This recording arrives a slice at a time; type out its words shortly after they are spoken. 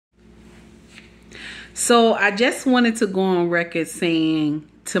So I just wanted to go on record saying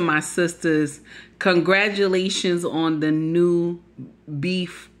to my sisters, congratulations on the new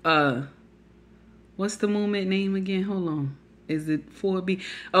beef. What's the movement name again? Hold on. Is it 4B?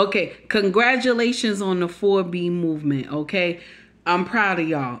 Okay. Congratulations on the 4B movement. Okay. I'm proud of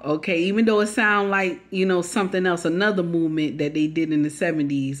y'all. Okay. Even though it sounds like, you know, something else, another movement that they did in the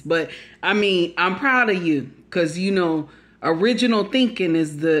 70s. But I mean, I'm proud of you because, you know, original thinking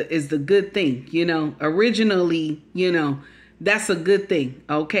is the good thing. You know, originally, you know, that's a good thing.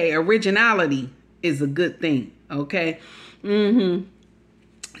 Okay. Originality is a good thing. Okay.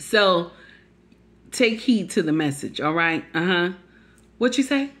 So take heed to the message. All right. What you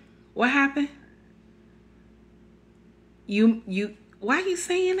say? What happened? Why you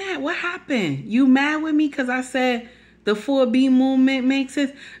saying that? What happened? You mad with me because I said the 4B movement makes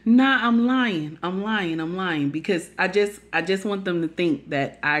sense? Nah, I'm lying. I'm lying because I just want them to think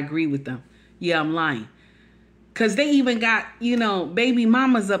that I agree with them. Yeah, I'm lying. Because they even got, you know, baby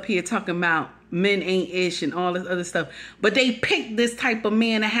mamas up here talking about men ain't ish and all this other stuff. But they picked this type of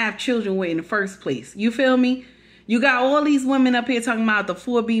man to have children with in the first place. You feel me? You got all these women up here talking about the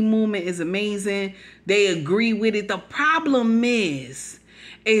 4B movement is amazing. They agree with it. The problem is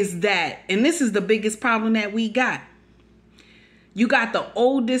that, and this is the biggest problem that we got. You got the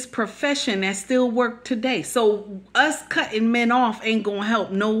oldest profession that still work today. So us cutting men off ain't going to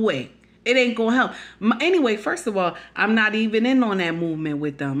help no way. It ain't going to help. Anyway, first of all, I'm not even in on that movement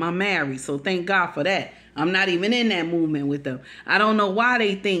with them. I'm married, so thank God for that. I'm not even in that movement with them. I don't know why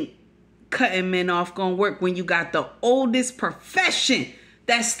they think cutting men off gonna work when you got the oldest profession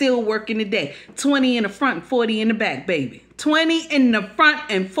that's still working today. 20 in the front and 40 in the back, baby. 20 in the front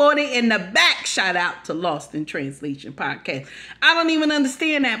and 40 in the back. Shout out to Lost in Translation podcast. I don't even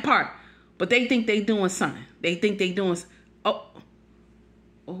understand that part, but they think they doing something. They think they doing.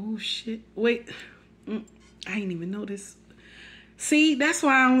 Oh shit! Wait, I ain't even noticed. See, that's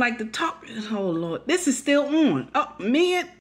why I don't like to talk. Oh Lord, this is still on. Oh man.